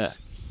even us. Yeah.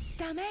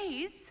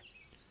 Damaze?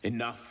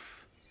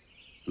 Enough.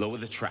 Lower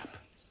the trap.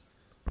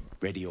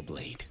 Ready your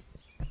blade.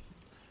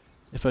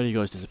 If only you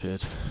guys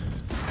disappeared.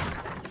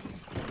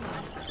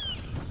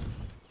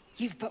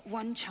 You've but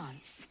one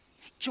chance.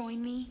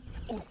 Join me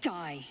or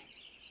die.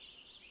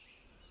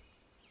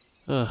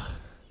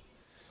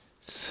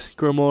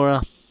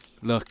 Gremora,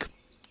 look.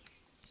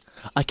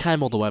 I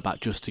came all the way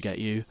back just to get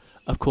you.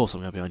 Of course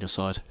I'm going to be on your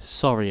side.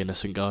 Sorry,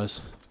 innocent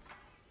guys.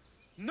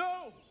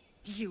 No!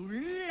 You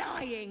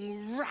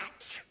lying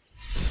rat!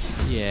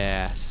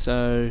 Yeah,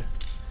 so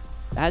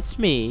that's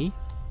me.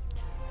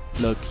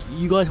 Look,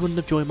 you guys wouldn't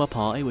have joined my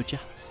party, would you?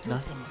 No.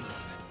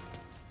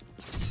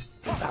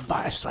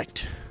 Vampire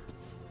sight.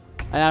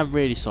 I am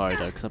really sorry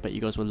though, because I bet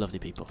you guys were lovely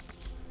people.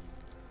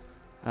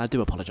 And I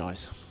do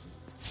apologise.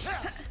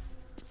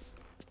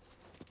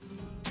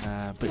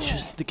 But it's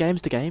just the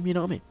game's the game, you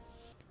know what I mean?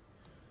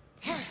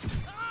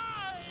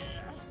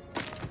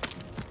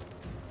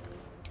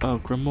 Oh,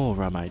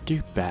 Gremora, mate,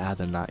 do better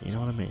than that, you know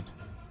what I mean?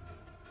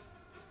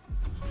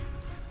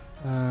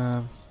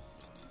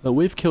 But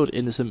we've killed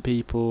innocent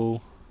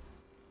people.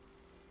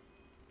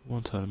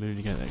 One time, I'm moving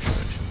to get the next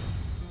direction.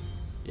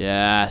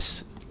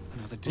 Yes!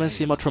 Let's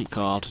see my trump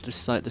card.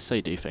 Just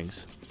say do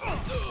things.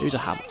 Use a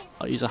hammer.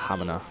 I'll use a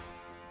hammer now.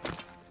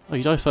 Oh,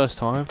 you died first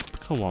time?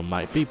 Come on,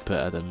 mate, be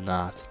better than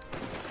that.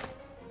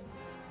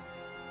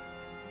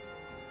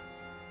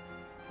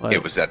 Wait.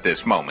 It was at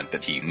this moment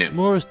that he knew.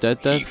 Mora's dead.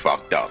 He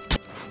fucked up.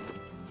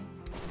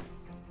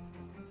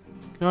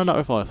 Can I not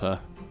revive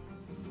her? Are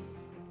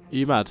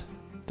you mad?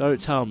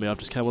 Don't tell me I've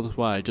just come all this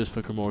way just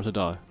for Gremora to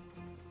die.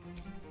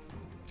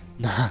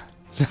 Nah.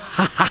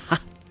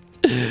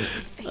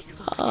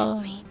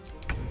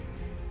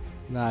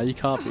 Nah, you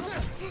can't be.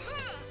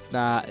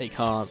 Nah, it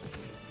can't.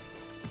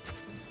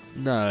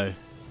 No.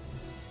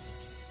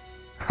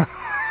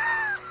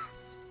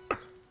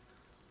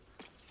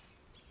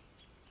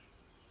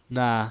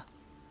 Nah.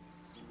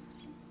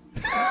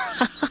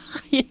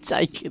 You're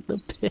taking the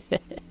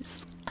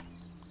piss.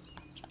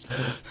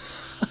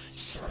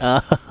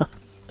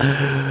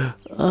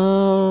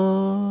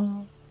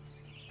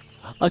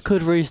 I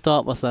could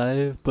restart my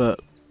save, but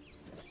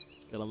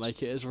gonna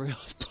make it as real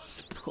as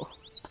possible.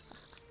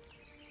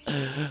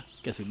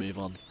 Guess we move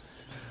on.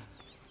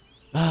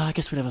 I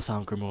guess we never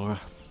found Gremora.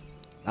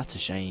 That's a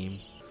shame.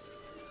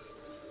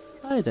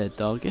 Hi there,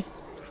 doggy.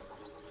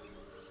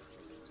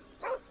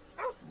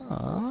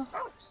 Aww.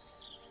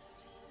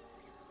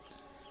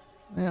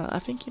 Yeah, I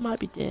think he might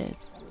be dead.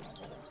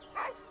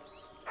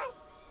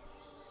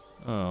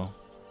 Oh.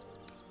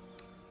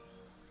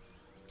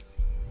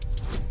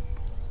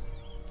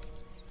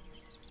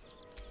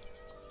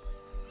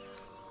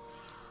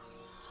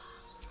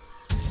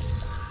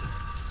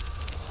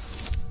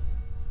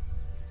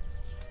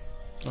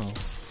 Oh.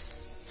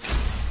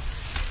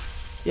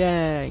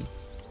 Yay!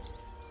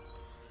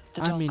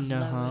 The dog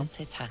lowers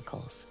his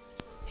hackles,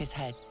 his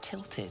head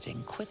tilted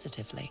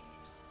inquisitively.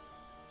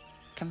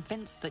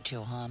 Convinced that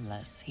you're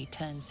harmless, he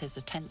turns his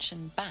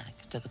attention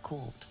back to the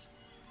corpse.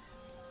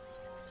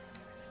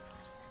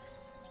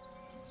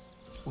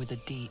 With a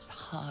deep,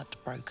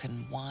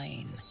 heartbroken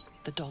whine,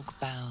 the dog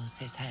bows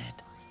his head.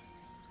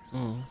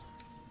 Oh.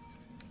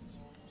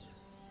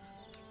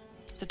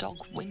 The dog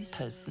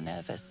whimpers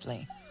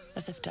nervously,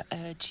 as if to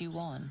urge you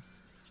on.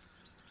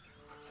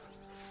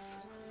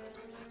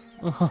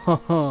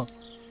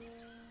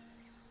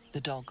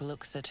 The dog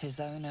looks at his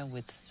owner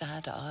with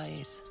sad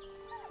eyes.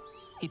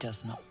 He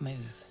does not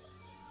move.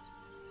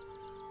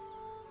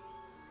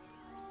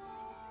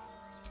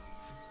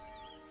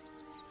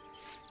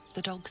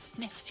 The dog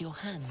sniffs your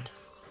hand,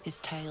 his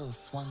tail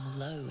swung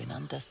low in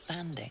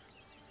understanding.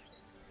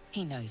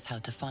 He knows how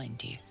to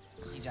find you.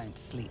 You don't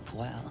sleep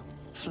well,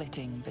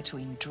 flitting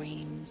between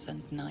dreams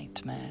and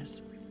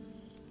nightmares.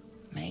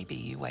 Maybe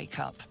you wake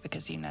up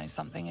because you know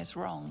something is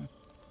wrong,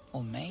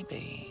 or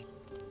maybe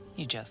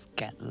you just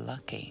get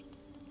lucky.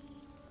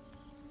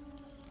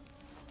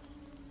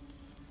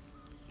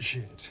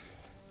 Shit.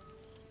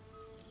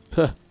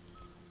 Huh.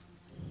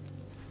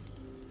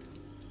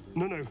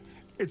 No,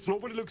 it's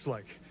not what it looks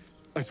like.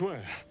 I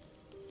swear.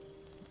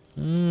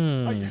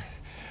 Hmm.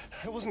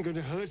 I wasn't going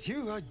to hurt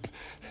you.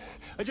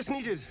 I just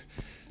needed,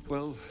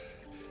 well,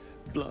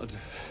 blood.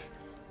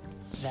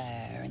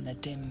 There, in the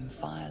dim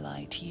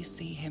firelight, you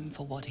see him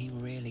for what he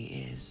really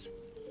is.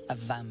 A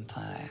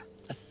vampire,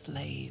 a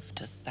slave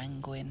to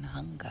sanguine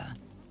hunger.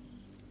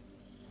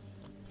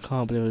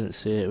 Can't believe I didn't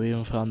see it. We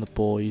even found the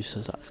boy you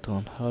act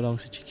on. How long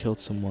since you killed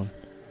someone?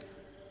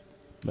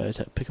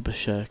 Pick up a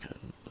shake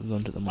and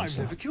run to the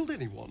monster. I've never killed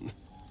anyone.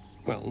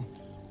 Well,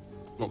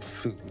 not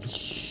for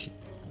food.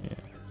 Yeah.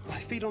 I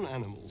feed on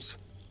animals.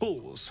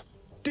 Boars.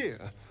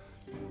 Deer.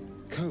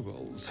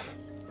 Kobolds.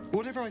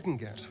 Whatever I can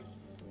get.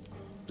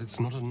 But it's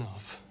not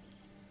enough.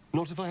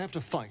 Not if I have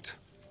to fight.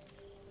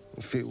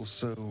 I feel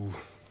so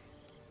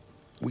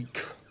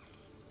weak.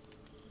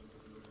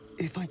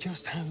 If I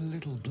just had a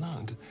little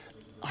blood,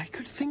 I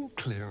could think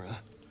clearer.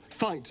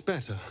 Fight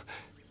better.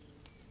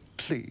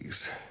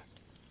 Please.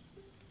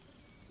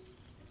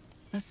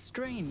 A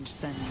strange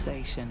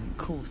sensation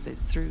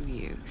courses through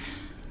you,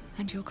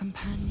 and your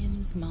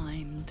companion's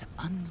mind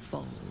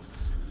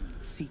unfolds,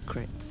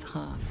 secrets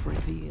half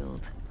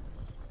revealed.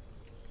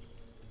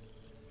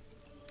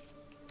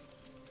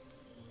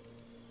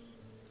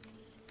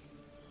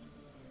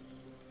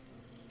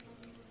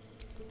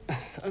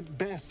 At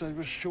best, I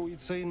was sure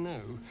you'd say no.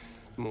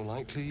 More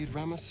likely, you'd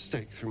ram a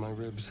stake through my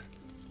ribs.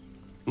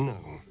 No.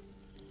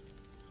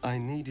 I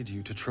needed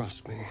you to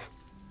trust me.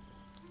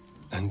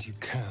 And you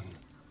can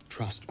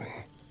trust me.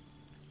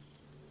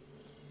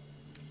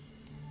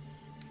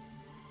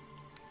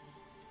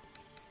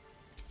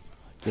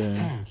 Yeah.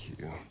 Thank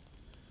you.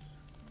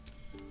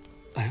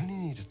 I only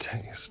need a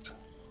taste.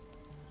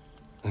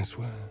 I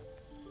swear.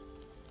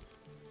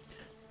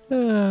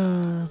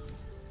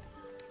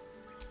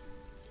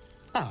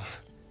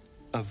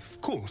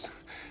 Of course.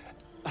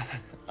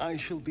 I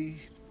shall be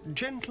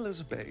gentle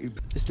as a babe.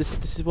 This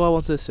is what I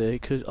wanted to say,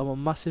 because I'm a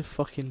massive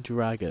fucking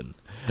dragon.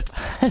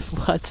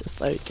 What I just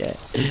don't get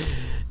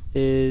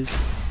is...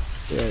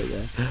 There we go.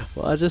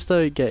 What I just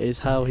don't get is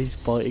how he's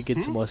biting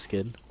into my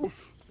skin.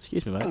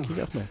 Excuse me, mate. Can you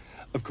get off me?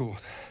 Of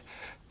course.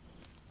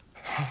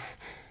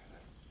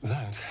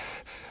 That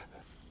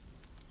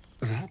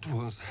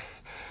was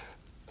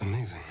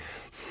amazing.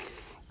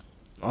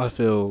 I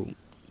feel My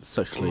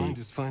sexually mind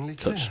is finally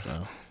clear. touched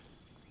now.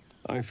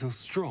 I feel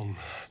strong.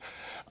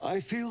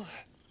 I feel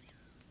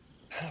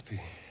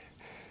happy.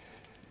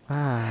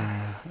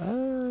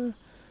 Yeah,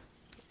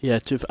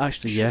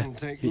 actually, yeah. Shouldn't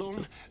take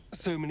long.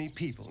 So many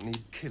people need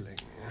killing.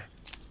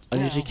 I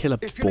usually kill a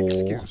If you'll boar.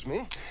 excuse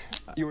me,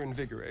 you're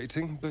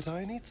invigorating, but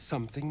I need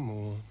something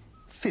more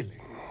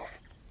filling.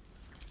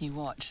 You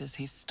watch as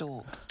he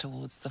stalks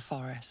towards the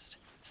forest,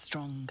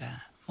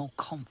 stronger, more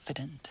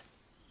confident,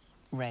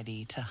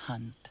 ready to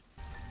hunt.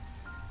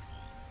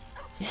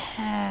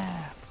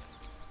 Yeah.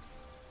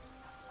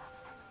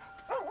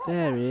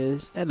 There he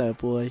is. Hello,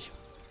 boy.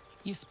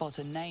 You spot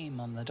a name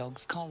on the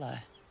dog's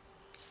collar.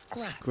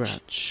 Scratch.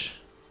 Scratch.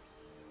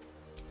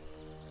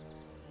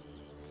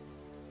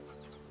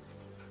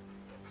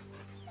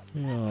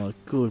 Oh,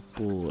 good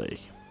boy.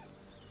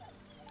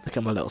 Look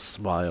at my little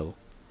smile.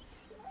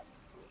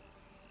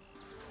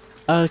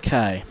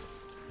 Okay,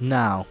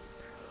 now,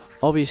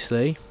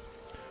 obviously,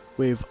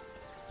 we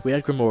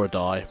had Gremora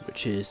die,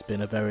 which has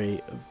been a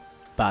very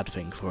bad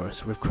thing for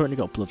us. We've currently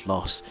got blood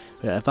loss.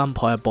 We had a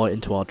vampire bite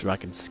into our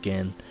dragon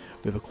skin.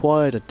 We've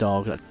acquired a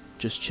dog that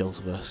just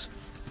chills with us.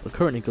 We're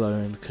currently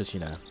glowing because, you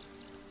know,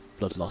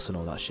 blood loss and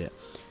all that shit.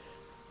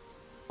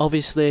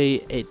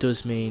 Obviously, it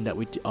does mean that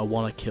I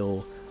want to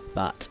kill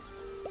that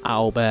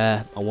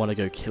owlbear. I want to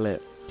go kill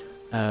it.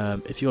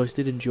 If you guys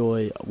did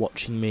enjoy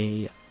watching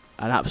me,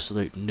 an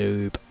absolute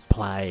noob,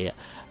 play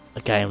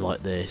a game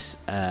like this,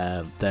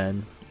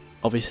 then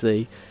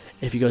obviously,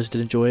 if you guys did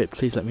enjoy it,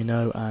 please let me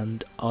know,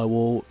 and I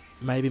will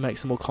maybe make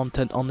some more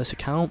content on this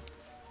account.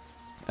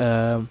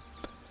 I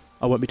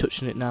won't be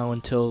touching it now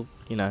until,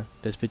 you know,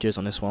 there's videos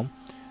on this one.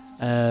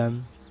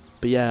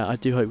 But yeah, I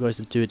do hope you guys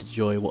did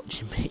enjoy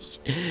watching me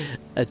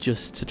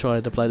just to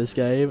try to play this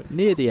game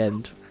near the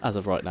end, as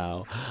of right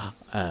now,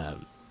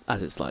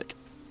 as it's like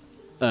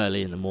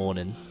early in the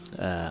morning,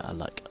 at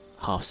like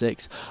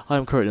 6:30.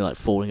 I'm currently like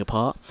falling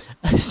apart,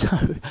 so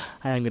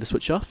I am going to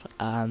switch off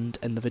and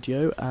end the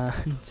video,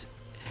 and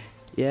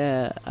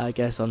yeah, I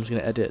guess I'm just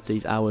going to edit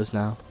these hours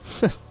now.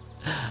 Hope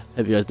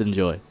you guys did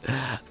enjoy,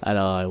 and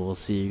I will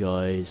see you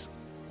guys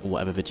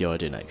whatever video I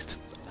do next.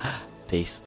 Peace.